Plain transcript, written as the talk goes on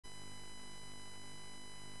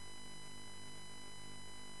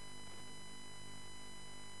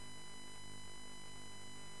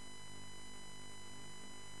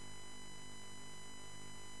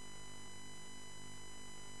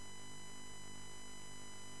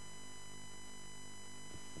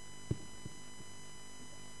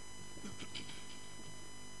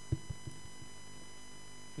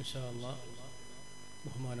ഇൻഷാ അല്ലാഹ്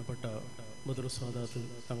ബഹുമാനപ്പെട്ട ബദറുസ്സാദാത്ത്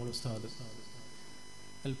തങ്ങൾ ഉസ്താദ്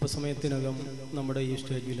അല്പസമയത്തിനകം നമ്മുടെ ഈ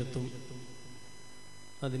സ്റ്റേജിലെത്തും.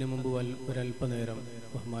 അതിനു മുമ്പ് ഒരല്പനേരം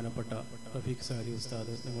ബഹുമാനപ്പെട്ട റഫീഖ് സാരി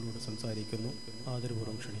ഉസ്താദ് നിങ്ങളോട് സംസാരിക്കുന്നു.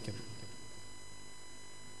 ആദരപൂർവ്വം ക്ഷണിക്കുന്നു.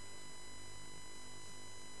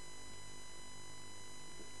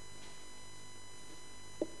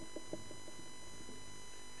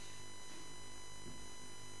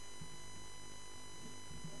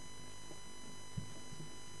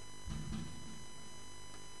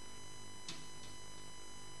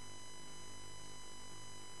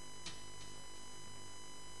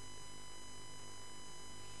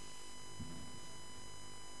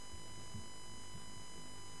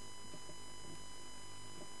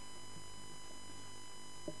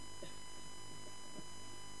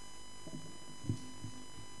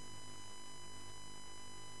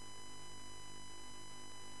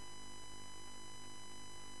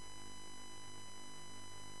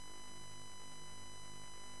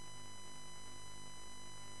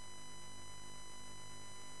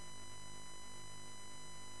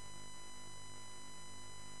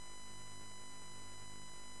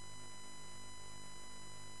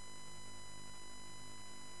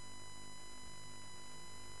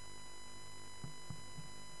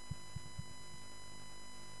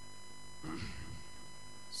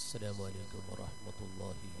 السلام عليكم ورحمة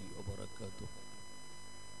الله وبركاته.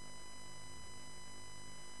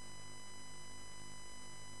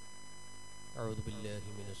 أعوذ بالله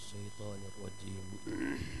من الشيطان الرجيم.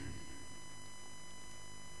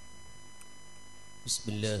 بسم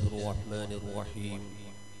الله الرحمن الرحيم.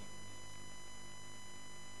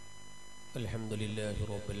 الحمد لله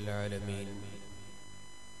رب العالمين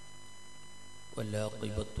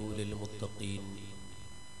والعاقبة للمتقين.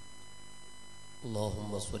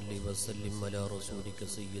 اللهم صل وسلم على رسولك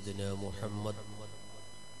سيدنا محمد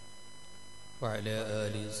وعلى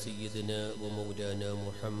آل سيدنا ومولانا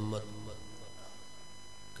محمد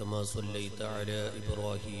كما صليت على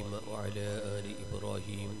إبراهيم وعلى آل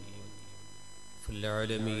إبراهيم في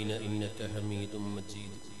العالمين إنك حميد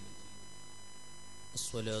مجيد.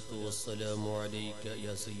 الصلاة والسلام عليك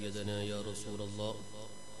يا سيدنا يا رسول الله.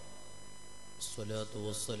 الصلاة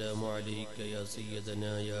والسلام عليك يا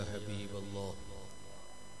سيدنا يا حبيب الله.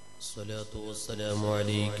 الصلاة والسلام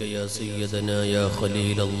عليك يا سيدنا يا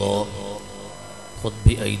خليل الله. خذ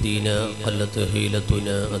بأيدينا قلت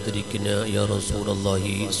حيلتنا أدركنا يا رسول الله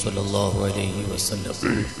صلى الله عليه وسلم.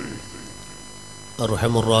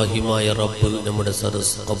 أرحم الراحماയ റബ്ബ് നമ്മുടെ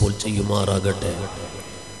സദസ് ഖബൂൽ ചെയ്യുമാറാകട്ടെ.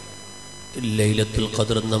 ലൈലത്തുൽ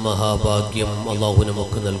ഖദ്ർ എന്ന മഹാഭാഗ്യം അല്ലാഹു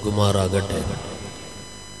നമുക്ക് നൽകുമാറാകട്ടെ.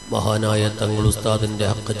 മഹാനായ തങ്ങൾ ഉസ്താദിന്റെ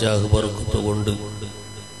ഹഖ്ജാഹ് ബർക്കത്തുകൊണ്ട്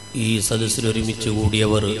ഈ സദസ്സിൽ ഒരുമിച്ച്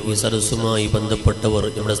കൂടിയവർ, ഈ സദസ്സുമായി ബന്ധപ്പെട്ടവർ,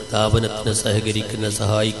 നമ്മുടെ സ്ഥാപനത്തിന് സഹകരിക്കുന്ന,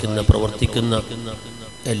 സഹായിക്കുന്ന, പ്രവർത്തിക്കുന്ന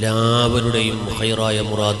എല്ലാവരുടെയും ഖൈറായ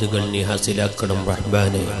മുറാദുകൾ നീ ഹാസിലാക്കണം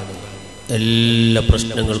റഹ്മാനെ. എല്ലാ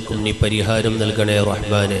പ്രശ്നങ്ങൾക്കും നീ പരിഹാരം നൽകണേ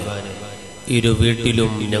റഹ്മാനെ. ഇരു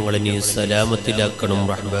വീട്ടിലും ഞങ്ങളെ നീ സലാമത്തിലാക്കണം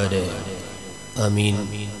റഹ്മാനെ. ആമീൻ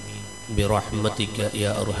ബിറഹ്മതിക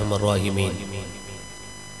യാ അർഹമർ റഹീമീൻ.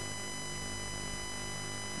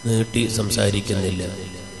 നീട്ടി സംസാരിക്കുന്നില്ല.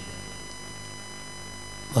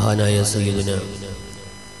 മഹാനായ സയ്യിദുന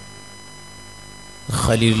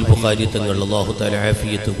ഖലീൽ ബുഖാരി തങ്ങൾ അല്ലാഹു തആല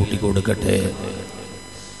ആഫിയത്ത് കൂട്ടി കൊടുക്കട്ടെ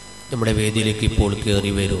നമ്മുടെ വേദിയിലേക്ക് ഇപ്പോൾ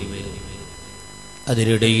കയറി വരും.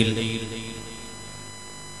 അതിനിടയിൽ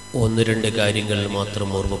ഒന്ന് രണ്ട് കാര്യങ്ങൾ മാത്രം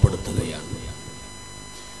ഓർമ്മപ്പെടുത്തുകയാണ്.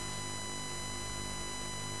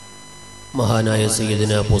 മഹാനായ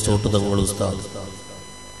സയ്യിദുന പൊസോട്ട് തങ്ങൾ ഉസ്താദ്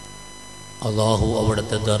അല്ലാഹു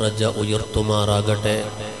അവിടുത്തെ ദറജ ഉയർത്തുമാറാകട്ടെ.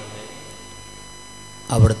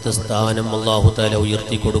 അവിടുത്തെ സ്ഥാനം അല്ലാഹു തആല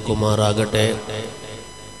ഉയർത്തി കൊടുക്കുമാറാകട്ടെ.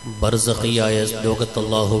 ബർസഖിയായ ലോകത്ത്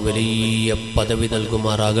അല്ലാഹു വലിയ പദവി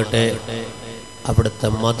നൽകുമാറാകട്ടെ. അവിടുത്തെ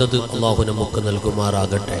മദദ് അല്ലാഹു നമുക്ക്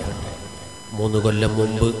നൽകുമാറാകട്ടെ. 3 കൊല്ലം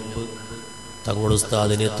മുമ്പ് തങ്ങൾ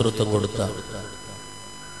ഉസ്താദ് നേതൃത്വം കൊടുത്ത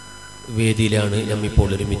വേദിയിലാണ് നമ്മിപ്പോൾ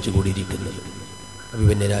ഒരുമിച്ച് കൂടിയിരിക്കുന്നത്.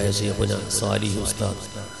 അഭിമന്യരായ ശൈഖുന സാലിഹ് ഉസ്താദ്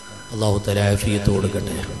അല്ലാഹു തആല ആഫിയത്ത്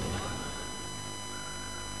കൊടുക്കട്ടെ.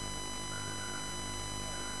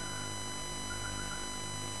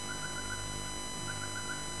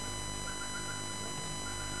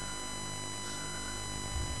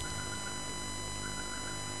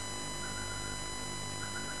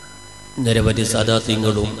 നിരവധി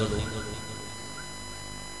സാദാത്യങ്ങളും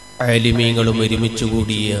ആലിമീങ്ങളും ഒരുമിച്ച്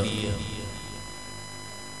കൂടിയ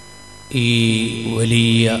ഈ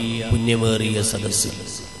വലിയ പുണ്യമേറിയ സദസ്സിൽ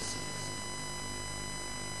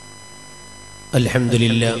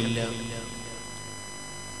അൽഹംദുലില്ലാഹ്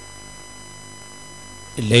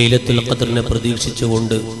ലൈലത്തുൽ ഖദ്റിനെ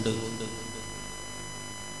പ്രതീക്ഷിച്ചുകൊണ്ട്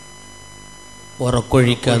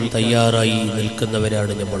ഉറക്കൊഴിക്കാൻ തയ്യാറായി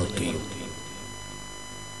നിൽക്കുന്നവരാണ് നമ്മളൊക്കെയും.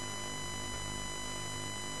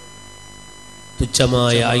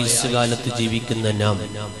 തുച്ഛമായ ആയുസ് കാലത്ത് ജീവിക്കുന്ന നാം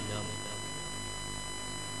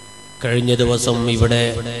കഴിഞ്ഞ ദിവസം ഇവിടെ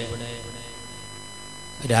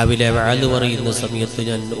രാവിലെ വഅദ് പറയുന്ന സമയത്ത്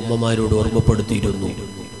ഞാൻ ഉമ്മമാരോട് ഓർമ്മപ്പെടുത്തിയിരുന്നു,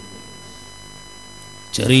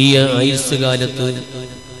 ചെറിയ ആയുസ് കാലത്ത്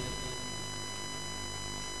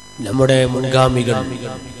നമ്മുടെ മുൻഗാമികൾ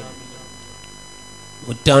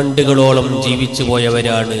നൂറ്റാണ്ടുകളോളം ജീവിച്ചു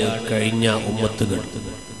പോയവരാണ് കഴിഞ്ഞ ഉമ്മത്തുകൾ.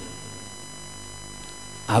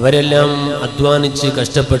 അവരെല്ലാം അധ്വാനിച്ച്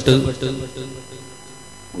കഷ്ടപ്പെട്ട്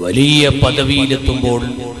വലിയ പദവിയിലെത്തുമ്പോൾ,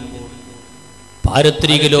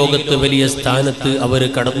 പാരത്രിക ലോകത്ത് വലിയ സ്ഥാനത്ത് അവർ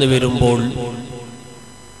കടന്നു വരുമ്പോൾ,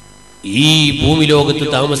 ഈ ഭൂമി ലോകത്ത്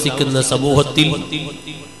താമസിക്കുന്ന സമൂഹത്തിൽ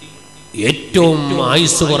ഏറ്റവും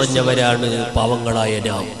ആയുസ് കുറഞ്ഞവരാണ് പാവങ്ങളായ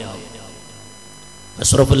നാം.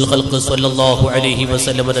 അഷ്റഫുൽ ഖൽഖ് സ്വല്ലല്ലാഹു അലൈഹി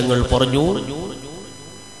വസല്ലം തങ്ങൾ പറഞ്ഞു,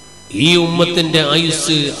 ഈ ഉമ്മത്തിന്റെ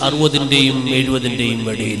ആയുസ് 60-ന്റെയും 70-ന്റെയും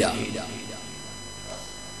ഇടയിലാണ്.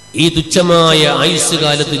 ഈ തുച്ഛമായ ആയുസ്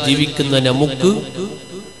കാലത്ത് ജീവിക്കുന്ന നമുക്ക്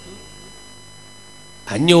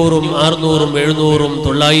 500-ഉം 600-ഉം 700-ഉം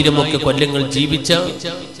 900-ഉം ഒക്കെ കൊല്ലങ്ങൾ ജീവിച്ച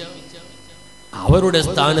അവരുടെ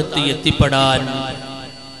സ്ഥാനത്ത് എത്തിപ്പെടാൻ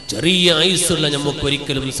ചെറിയ ആയുസ്സുള്ള നമുക്ക്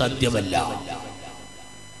ഒരിക്കലും സാധ്യമല്ല.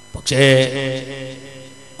 പക്ഷേ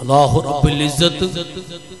അല്ലാഹു റബ്ബുൽ ഇസ്സത്ത്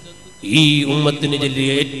ഈ ഉമ്മത്തിന്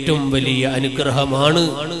നൽകിയ ഏറ്റവും വലിയ അനുഗ്രഹമാണ്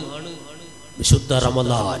വിശുദ്ധ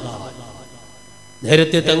റമദാൻ.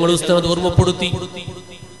 നേരത്തെ തങ്ങൾ ഉസ്താദ് ഓർമ്മപ്പെടുത്തി,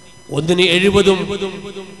 ഒന്നിന് 70-ഉം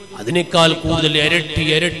അതിനേക്കാൾ കൂടുതൽ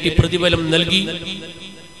ഇരട്ടി പ്രതിഫലം നൽകി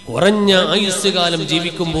കുറഞ്ഞ ആയുസ് കാലം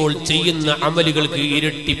ജീവിക്കുമ്പോൾ ചെയ്യുന്ന അമലുകൾക്ക്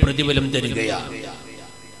ഇരട്ടി പ്രതിഫലം തരികയാണ്.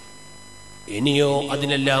 ഇനിയോ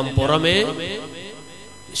അതിനെല്ലാം പുറമെ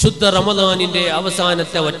വിശുദ്ധ റമദാനിന്റെ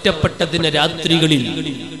അവസാനത്തെ ഒറ്റപ്പെട്ട ദിന രാത്രികളിൽ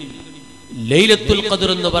ലൈലത്തുൽ ഖദ്ർ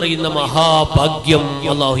എന്ന് പറയുന്ന മഹാഭാഗ്യം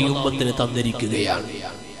അല്ലാഹു ഈ ഉമ്മത്തിന് തന്നിരിക്കുകയാണ്.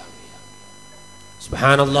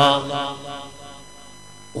 സുബ്ഹാനല്ലാഹ്,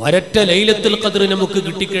 ഒരൊറ്റ ലൈലത്തുൽ ഖദ്ർ നമുക്ക്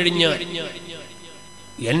കിട്ടിക്കഴിഞ്ഞാൽ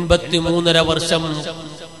 83.5 വർഷം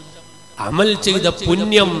അമൽ ചെയ്ത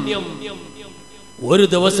പുണ്യം ഒരു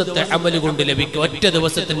ദിവസത്തെ അമല് കൊണ്ട് ലഭിക്കും. ഒറ്റ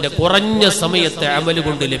ദിവസത്തിന്റെ കുറഞ്ഞ സമയത്തെ അമല്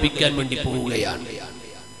കൊണ്ട് ലഭിക്കാൻ വേണ്ടി പോവുകയാണ്.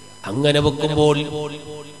 അങ്ങനെ വെക്കുമ്പോൾ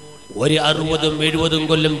ഒരു 60-ഉം 70-ഉം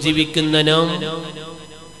കൊല്ലം ജീവിക്കുന്ന നാം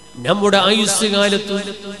നമ്മുടെ ആയുസ് കാലത്ത്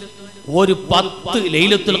ഒരു 10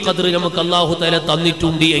 ലൈലത്തുൽ ഖദ്ർ നമുക്ക് അല്ലാഹു തആല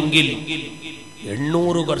തന്നിട്ടുണ്ട് എങ്കിൽ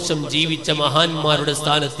 800 വർഷം ജീവിച്ച മഹാന്മാരുടെ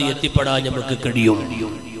സ്ഥാനത്ത് എത്തിപ്പെടാൻ നമുക്ക് കഴിയും.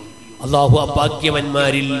 അല്ലാഹു ആ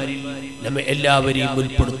ഭാഗ്യവാന്മാരിൽ നമ്മെ എല്ലാവരെയും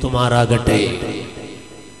ഉൾപ്പെടുത്തുമാറാകട്ടെ.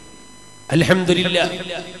 അൽഹംദുലില്ലാഹ്,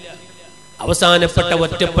 അവസാനപ്പെട്ട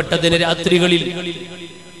ഒറ്റപ്പെട്ട ദിനരാത്രികളിൽ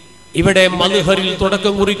ഇവിടെ മൽഹറിൽ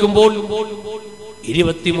തുടക്കം കുറിക്കുമ്പോൾ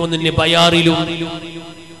 23-ന് ബയാറിലും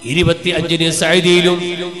 25-ന് സഅദിയിലും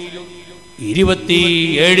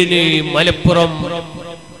 27-ന് മലപ്പുറം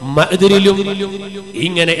മഅ്ദരിലും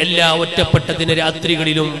ഇങ്ങനെ എല്ലാ ഒറ്റപ്പെട്ട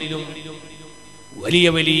ദിനരാത്രികളിലും വലിയ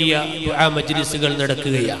വലിയ ദുആ മജ്ലിസുകൾ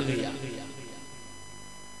നടക്കുകയാണ്.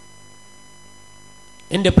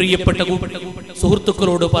 എന്റെ പ്രിയപ്പെട്ട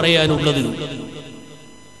സുഹൃത്തുക്കളോട് പറയാനുള്ളത്,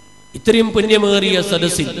 ഇത്രയും പുണ്യമേറിയ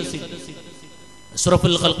സദസ്സിൽ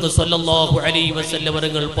അഷ്റഫുൽ ഖൽഖ് സ്വല്ലല്ലാഹു അലൈഹി വസല്ലം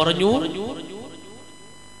തങ്ങൾ പറഞ്ഞു,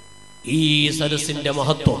 ഈ സദസ്സിന്റെ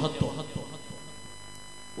മഹത്വം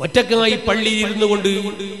ഒറ്റക്കായി പള്ളിയിൽ ഇരുന്നു കൊണ്ട്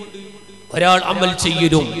ഒരാൾ അമൽ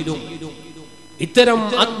ചെയ്യലും ഇത്തരം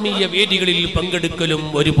ആത്മീയ വേദികളിൽ പങ്കെടുക്കലും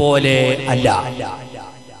ഒരുപോലെ അല്ല.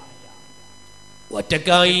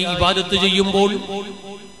 ഒറ്റക്കായി ഇബാദത്ത് ചെയ്യുമ്പോൾ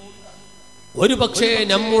ഒരു പക്ഷേ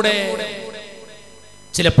നമ്മുടെ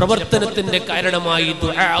ചില പ്രവർത്തനത്തിന്റെ കാരണമായി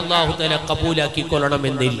ദുആ അല്ലാഹു തആല ഖബൂലാക്കി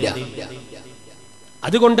കൊള്ളണമെന്നില്ല.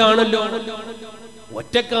 അതുകൊണ്ടാണല്ലോ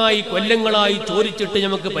ഒറ്റക്കായി കൊല്ലങ്ങളായി ചോദിച്ചിട്ട്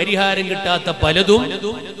നമുക്ക് പരിഹാരം കിട്ടാത്ത പലതും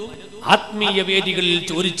ആത്മീയ വേദികളിൽ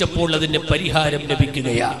ചോദിച്ചപ്പോൾ അതിന് പരിഹാരം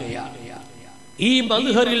ലഭിക്കുകയാണ്. ഈ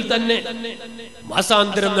മൽഹറിൽ തന്നെ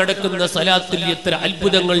മാസാന്തരം നടക്കുന്ന സലാത്തിൽ എത്ര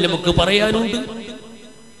അത്ഭുതങ്ങൾ നമുക്ക് പറയാനുണ്ട്.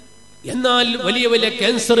 എന്നാൽ വലിയ വലിയ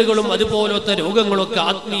ക്യാൻസറുകളും അതുപോലത്തെ രോഗങ്ങളൊക്കെ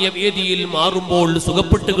ആത്മീയ വേദിയിൽ മാറുമ്പോൾ,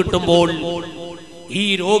 സുഖപ്പെട്ട് കിട്ടുമ്പോൾ ഈ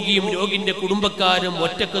രോഗിയും രോഗിന്റെ കുടുംബക്കാരും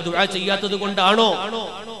ഒറ്റക്ക് ദുആ ചെയ്യാത്തത് കൊണ്ടാണോ?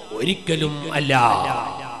 ഒരിക്കലും അല്ല.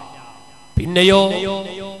 പിന്നെയോ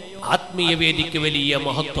ആത്മീയ വേദിക്ക് വലിയ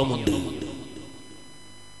മഹത്വമുണ്ട്.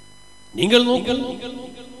 നിങ്ങൾ നോക്കൂ,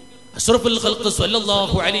 അഷ്റഫുൽ ഖൽഖ്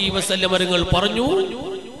സ്വല്ലല്ലാഹു അലൈഹി വസല്ലം തങ്ങൾ പറഞ്ഞു,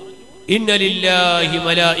 ഇന്ന ലില്ലാഹി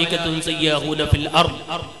മലായികത്തുൻ സയ്യാഹൂന ഫിൽ അർദ്.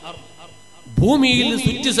 ഭൂമിയിൽ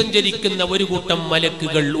ചുറ്റി സഞ്ചരിക്കുന്ന ഒരു കൂട്ടം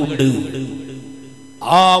മലക്കുകൾ ഉണ്ട്.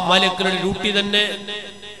 ആ മലക്കുകളുടെ ഡ്യൂട്ടി തന്നെ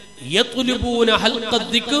യത്ലുബൂന ഹൽഖ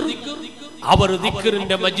ദിക്ർ, അവർ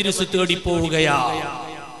ദിക്റിന്റെ മജ്ലിസ് തേടി പോവുകയാണ്.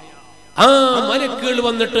 ആ മലക്കുകൾ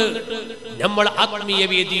വന്നിട്ട് നമ്മൾ ആത്മീയ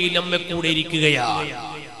വേദിയിൽ നമ്മെ കൂടെ ഇരിക്കുകയാണ്.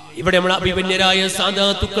 ഇവിടെ നമ്മൾ അഭിമന്യരായ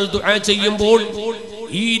സാദാത്തുക്കൾ ദുആ ചെയ്യുമ്പോൾ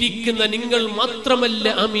ഈ ഇരിക്കുന്ന നിങ്ങൾ മാത്രമല്ല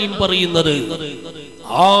ആമീൻ പറയുന്നത്,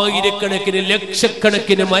 ആയിരക്കണക്കിന്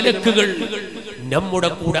ലക്ഷക്കണക്കിന് മലക്കുകൾ നമ്മുടെ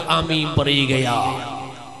കൂടെ ആമീൻ പറയുകയാണ്.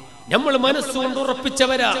 നമ്മൾ മനസ്സുകൊണ്ട്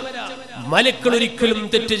ഉറപ്പിച്ചവരാ. മലക്കുകൾ ഒരിക്കലും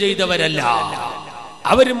തെറ്റ് ചെയ്തവരല്ല,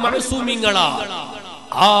 അവര് മഅസൂമിങ്ങളാണ്.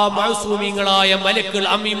 ആ മഅസൂമിങ്ങളായ മലക്കുകൾ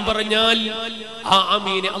ആമീൻ പറഞ്ഞാൽ ആ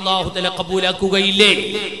ആമീനെ അല്ലാഹു തആല ഖബൂലാക്കുകയില്ലേ?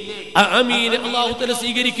 ആ ആമീനെ അല്ലാഹു തആല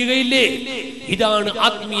സ്വീകരിക്കുകയില്ലേ? ഇതാണ്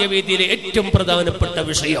ആത്മീയ വേദിയിലെ ഏറ്റവും പ്രധാനപ്പെട്ട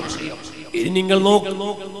വിഷയം. ഇനി നിങ്ങൾ നോക്കൂ,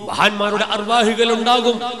 മഹാന്മാരുടെ അർവാഹികൾ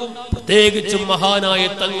ഉണ്ടാകും, പ്രത്യേകിച്ചും മഹാനായ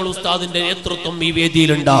തങ്ങൾ ഉസ്താദിന്റെ നേതൃത്വം ഈ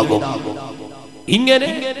വേദിയിൽ ഉണ്ടാകും. ഇങ്ങനെ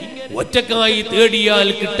ഒറ്റക്കായി തേടിയാൽ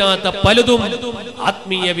കിട്ടാത്ത പലതും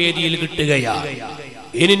ആത്മീയ വേദിയിൽ കിട്ടുകയാണ്.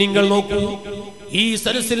 ഇനി നിങ്ങൾ നോക്കൂ, ഈ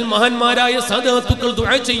സദസ്സിൽ മഹാന്മാരായ സാദാത്തുക്കൾ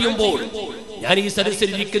ദുആ ചെയ്യുമ്പോൾ ഞാൻ ഈ സദസ്സിൽ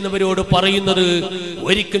ഇരിക്കുന്നവരോട് പറയുന്നത്,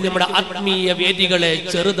 ഒരിക്കലും നമ്മുടെ ആത്മീയ വേദികളെ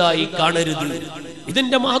ചെറുതായി കാണരുത്.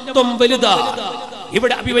 ഇതിന്റെ മഹത്വം വലുതാ.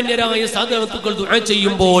 ഇവിടെ അഭിമന്യരായ സാദാത്തുക്കൾ ദുആ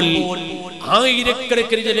ചെയ്യുമ്പോൾ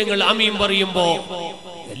ആയിരക്കണക്കിന് ജനങ്ങൾ ആമീൻ പറയുമ്പോ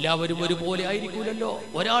എല്ലാവരും ഒരുപോലെ ആയിരിക്കൂലല്ലോ.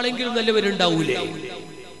 ഒരാളെങ്കിലും നല്ലവരുണ്ടാവൂലേ?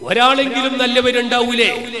 ഒരാളെങ്കിലും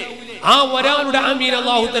നല്ലവരുണ്ടാവൂലേ? ആ ഒരാളുടെ ആമീൻ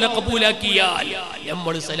അല്ലാഹു തആല ഖബൂലാക്കിയാൽ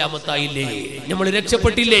നമ്മൾ സലാമത്തായില്ലേ? നമ്മൾ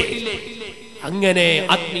രക്ഷപ്പെട്ടില്ലേ? അങ്ങനെ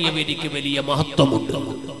ആത്മീയ വേദിക്ക് വലിയ മഹത്വമുണ്ട്.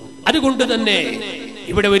 അതുകൊണ്ട് തന്നെ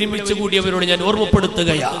ഇവിടെ ഒരുമിച്ച് കൂടിയവരോട് ഞാൻ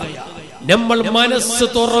ഓർമ്മപ്പെടുത്തുകയാണ്, നമ്മൾ മനസ്സ്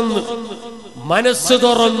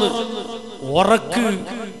തുറന്ന് ഉറക്ക്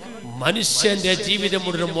മനുഷ്യന്റെ ജീവിതം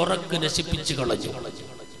മുഴുവൻ ഉറക്ക് നശിപ്പിച്ചു കളഞ്ഞു.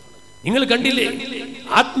 നിങ്ങൾ കണ്ടില്ലേ,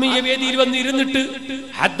 ആത്മീയ വേദിയിൽ വന്നിരുന്നിട്ട്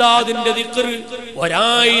ഹദ്ദാദിന്റെ ദിക്ർ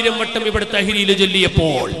 1000 വട്ടം ഇവിടെ തഹ്ലീൽ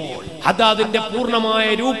ചൊല്ലിയപ്പോൾ ഹദ്ദാദിന്റെ പൂർണ്ണമായ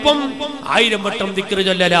രൂപം 1000 വട്ടം ദിക്ർ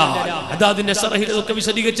ചൊല്ലലാ. ഹദ്ദാദിന്റെ ശറഹിലൊക്കെ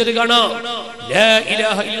വിശദീകരിച്ചത് കാണാം. ലാ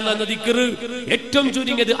ഇലാഹ ഇല്ലല്ലാഹ് എന്ന ദിക്ർ ഏറ്റവും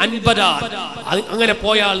ചുരുങ്ങിയത് 50 ആണ്. അങ്ങനെ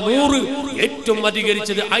പോയാൽ 100, ഏറ്റവും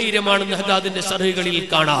അധികരിച്ചത് 1000 ആണെന്ന് ഹദ്ദാദിന്റെ ശറഹുകളിൽ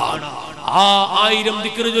കാണാം. ആ 1000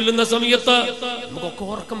 ദിക്ർ ചൊല്ലുന്ന സമയത്ത് നമുക്കൊക്കെ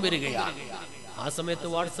ഉറക്കം വരികയാണ്. ആ സമയത്ത്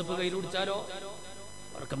വാട്സപ്പ് കയ്യിൽ പിടിച്ചാലോ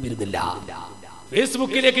ഉറക്കം വരുന്നില്ല,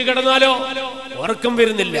 ഫേസ്ബുക്കിലേക്ക് കടന്നാലോ ഉറക്കം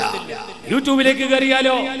വരുന്നില്ല, യൂട്യൂബിലേക്ക്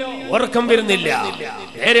കയറിയാലോ ഉറക്കം വരുന്നില്ല.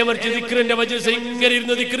 നേരെ മറിച്ച് ദിക്റിന്റെ മജ്‌ലിസ് ഇങ്ങനെ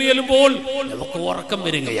ഇരുന്ന് ദിക്ർ ചെല്ലുമ്പോൾ നമുക്ക് ഉറക്കം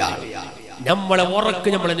വരികയാണ്. നമ്മളെ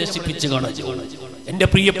നശിപ്പിച്ചു കളഞ്ഞു. എന്റെ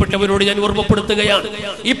പ്രിയപ്പെട്ടവരോട് ഞാൻ ഓർമ്മപ്പെടുത്തുകയാണ്,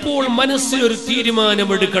 ഇപ്പോൾ മനസ്സിലൊരു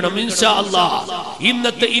തീരുമാനമെടുക്കണം. ഇൻഷാ അല്ലാഹ്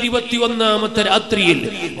ഇന്നത്തെ 21ാമത്തെ രാത്രിയിൽ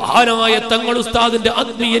മഹാനായ തങ്ങൾ ഉസ്താദിന്റെ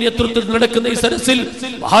ആത്മീയ നേതൃത്വത്തിൽ നടക്കുന്ന ഈ സദസ്സിൽ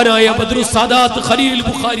മഹാനായ ബദ്രു സാദാത്ത് ഖലീൽ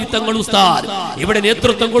ബുഖാരി തങ്ങൾ ഉസ്താദ് ഇവിടെ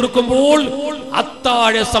നേതൃത്വം കൊടുക്കുമ്പോൾ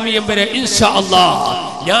അത്താഴ സമയം വരെ ഇൻഷാ അല്ലാഹ്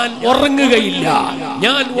ഞാൻ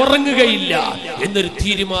ഉറങ്ങുകയില്ല എന്നൊരു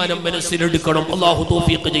തീരുമാനം മനസ്സിലെടുക്കണം. അല്ലാഹു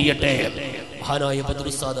തൗഫീഖ് ചെയ്യട്ടെ. മഹാനായ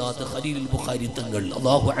ബദ്രു സാദാത്ത് ഖലീൽ ബുഖാരി തങ്ങൾ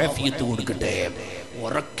അല്ലാഹു ആഫിയത്ത് കൊടുക്കട്ടെ.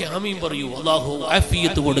 ഉറക്കെ ആമീൻ പറയൂ. അല്ലാഹു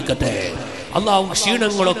ആഫിയത്ത് കൊടുക്കട്ടെ. അല്ലാഹു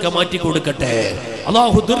ക്ഷീണങ്ങളൊക്കെ മാറ്റി കൊടുക്കട്ടെ.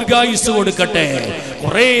 അല്ലാഹു ദീർഘായുസ്സ് കൊടുക്കട്ടെ.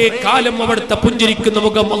 കുറേ കാലം അവിടുത്തെ പുഞ്ചിരിക്കുന്ന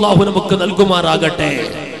മുഖം അല്ലാഹു നമുക്ക് നൽകുമാറാകട്ടെ.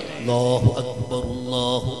 അല്ലാഹു അക്ബർ,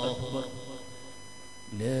 അല്ലാഹു അക്ബർ,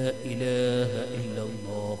 ലാ ഇലാഹ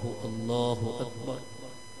ഇല്ലല്ലാഹു, അല്ലാഹു അക്ബർ,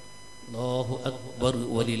 അല്ലാഹു അക്ബർ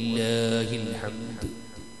വലില്ലാഹിൽ ഹംദ്.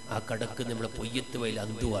 ആ കടക്ക് നമ്മളെ പൊയ്യത്ത് വയൽ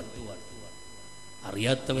അന്തുവാണ്.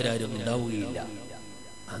 അറിയാത്തവരാരും ഉണ്ടാവുകയില്ല.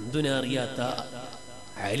 അന്തുനെ അറിയാത്ത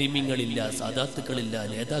ആലിമ്യങ്ങളില്ല, സാദാത്തുക്കളില്ല,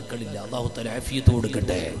 നേതാക്കളില്ല. അല്ലാഹു തആല ആഫിയത്ത്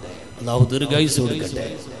കൊടുക്കട്ടെ. അല്ലാഹു ദീർഘായുസ്സ് കൊടുക്കട്ടെ.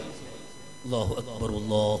 അല്ലാഹു അക്ബർ,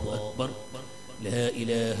 അല്ലാഹു അക്ബർ, ലാ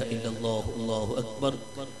ഇലാഹ ഇല്ലല്ലാഹു, അല്ലാഹു അക്ബർ,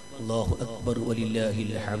 അല്ലാഹു അക്ബർ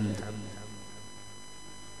വലില്ലാഹിൽ ഹംദ്.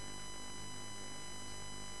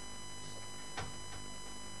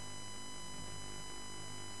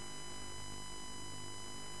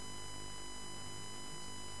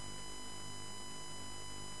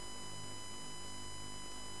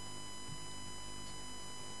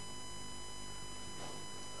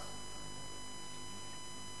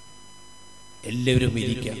 എല്ലാവരും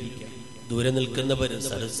ഇരിക്കുക. ദൂരെ നിൽക്കുന്നവർ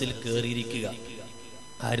സദസ്സിൽ കയറിയിരിക്കുക.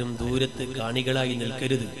 ആരും ദൂരത്ത് കാണികളായി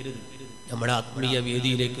നിൽക്കരുത്. നമ്മുടെ ആത്മീയ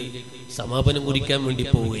വേദിയിലേക്ക് സമാപനം കുറിക്കാൻ വേണ്ടി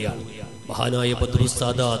പോവുകയാണ്. മഹാനായ ബദ്രു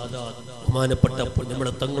സാദാത്ത് ബഹുമാനപ്പെട്ട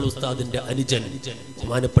നമ്മുടെ തങ്ങൾ ഉസ്താദിന്റെ അനുജൻ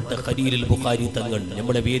ബഹുമാനപ്പെട്ട ഖലീൽ ബുഖാരി തങ്ങൾ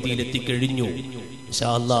നമ്മുടെ വേദിയിൽ എത്തിക്കഴിഞ്ഞു. ഇൻഷാ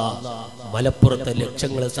അല്ലാഹ് മലപ്പുറത്തെ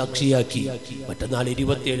ലക്ഷങ്ങളെ സാക്ഷിയാക്കി മറ്റന്നാൾ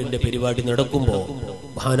 27-ന്റെ പരിപാടി നടക്കുമ്പോൾ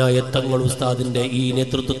മഹാനായ തങ്ങൾ ഉസ്താദിന്റെ ഈ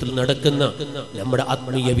നേതൃത്വത്തിൽ നടക്കുന്ന നമ്മുടെ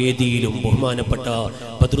ആത്മീയ വേദിയിലും ബഹുമാനപ്പെട്ട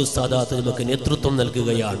ബദ്റുസ്സാദാത്ത് നമുക്ക് നേതൃത്വം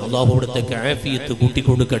നൽകുകയാണ്. അല്ലാഹു അവിടുത്തെ ആഫിയത്ത്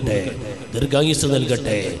കൂട്ടിക്കൊടുക്കട്ടെ, ദീർഘായുസ്സ്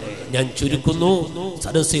നൽകട്ടെ. ഞാൻ ചുരുക്കുന്നു,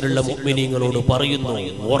 സദസ്സിലുള്ള മുഅ്മിനീങ്ങളോട് പറയുന്നു,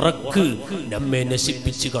 ഉറക്ക് നമ്മെ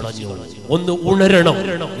നശിപ്പിച്ചു കളഞ്ഞു, ഒന്ന് ഉണരണം.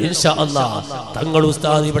 ഇൻഷാ അല്ലാഹ് തങ്ങൾ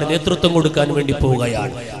ഉസ്താദ് ഇവിടെ നേതൃത്വം കൊടുക്കാൻ വേണ്ടി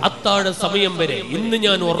പോവുകയാണ്. അത്താഴ സമയം വരെ ഇന്ന്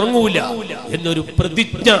ഞാൻ ഉറങ്ങൂല എന്നൊരു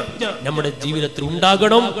പ്രതിജ്ഞ നമ്മുടെ ജീവിതത്തിൽ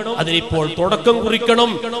ഉണ്ടാകണം. അതിനിപ്പോൾ തുടക്കം കുറിക്കണം.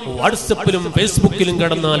 വാട്സപ്പിലും ഫേസ്ബുക്കിലും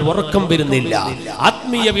കടന്നാൽ ഉറക്കം വരുന്നില്ല.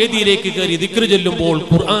 ആത്മീയ വേദിയിലേക്ക് കയറി ദിക്ർ ചൊല്ലുമ്പോൾ,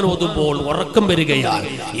 ഖുർആൻ ഓതുമ്പോൾ ഉറക്കം വരികയാണ്.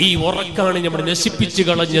 ഈ ഉറക്കാണ് നമ്മുടെ നശിപ്പിച്ചു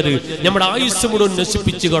കളഞ്ഞത്, നമ്മുടെ ആയുസ് മുഴുവൻ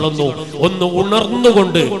നശിപ്പിച്ചു കളഞ്ഞു. ഒന്ന്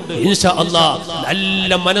ഉണർന്നുകൊണ്ട് ഇൻഷാ അല്ലാഹ്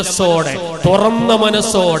നല്ല മനസ്സോടെ, തുറന്ന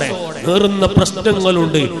മനസ്സോടെ, നേറുന്ന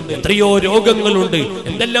പ്രശ്നങ്ങളുണ്ട്, എത്രയോ രോഗങ്ങളുണ്ട്,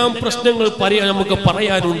 എന്തെല്ലാം പ്രശ്നങ്ങൾ നമുക്ക്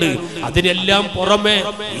പറയാനുണ്ട്. അതിനെല്ലാം പുറമെ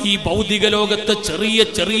ഈ ഭൗതിക ലോകത്തെ ചെറിയ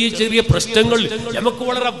ചെറിയ ചെറിയ പ്രശ്നങ്ങൾ നമുക്ക്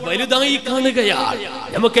വളരെ വലുതായി കാണുകയാണ്.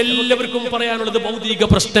 നമുക്ക് എല്ലാവർക്കും പറയാനുള്ളത് ഭൗതിക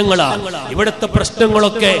പ്രശ്നങ്ങളാണ്. ഇവിടുത്തെ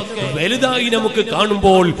പ്രശ്നങ്ങളൊക്കെ വലുതായി നമുക്ക്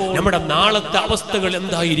കാണുമ്പോൾ നമ്മുടെ നാളത്തെ അവസ്ഥകൾ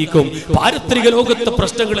എന്തായിരിക്കും, പാരത്രിക ലോകത്തെ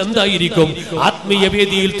പ്രശ്നങ്ങൾ എന്തായിരിക്കും? ആത്മീയ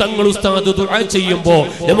വേദിയിൽ തങ്ങൾ ഉസ്താദ് ദുആ ചെയ്യുമ്പോൾ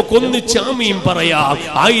നമുക്കൊന്നിച്ച് ആമീൻ പറയാം.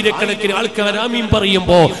 ആയിരക്കണക്കിന് ആൾക്കാർ ആമീൻ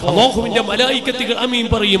പറയുമ്പോ, അല്ലാഹുവിന്റെ മലായികത്തുകൾ ആമീൻ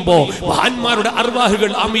പറയുമ്പോ, മഹാന്മാരുടെ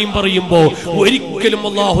അർവാഹുകൾ ആമീൻ പറയുമ്പോ ഒരിക്കലും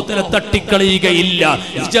അല്ലാഹു തആല തട്ടിക്കളയുകയില്ല.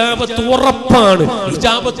 ഇജാബത്ത് ഉറപ്പാണ്,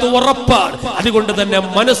 ഇജാബത്ത് ഉറപ്പാണ്. അതുകൊണ്ട് തന്നെ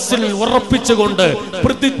മനസ്സിൽ ഉറപ്പിച്ചുകൊണ്ട്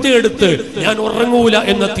പ്രതിജ്ഞയെടുത്ത് ഞാൻ ഉറങ്ങൂല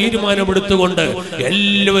എന്ന തീരുമാനമെടുത്തുകൊണ്ട്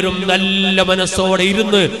എല്ലാവരും നല്ല മനസ്സോടെ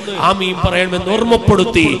ഇരുന്ന് ആമീൻ പറയണമെന്ന്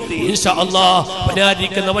ഓർമ്മപ്പെടുത്തി ഇൻഷാ അല്ലാഹ്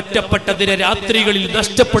വരാനിരിക്കുന്ന ഒറ്റപ്പെട്ട രാത്രികളിൽ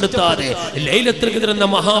നഷ്ടപ്പെടുത്താതെ ലൈലത്തുൽ ഖദ്ർ എന്ന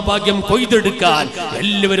മഹാഭാഗ്യം കൊയ്തെടുക്കാൻ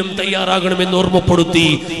എല്ലാവരും തയ്യാറാകണമെന്ന് ഓർമ്മപ്പെടുത്തി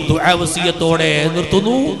ദുആ വസിയത്തോടെ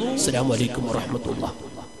നിർത്തുന്നു. അസ്സലാമു അലൈക്കും വറഹ്മത്തുള്ളാഹി.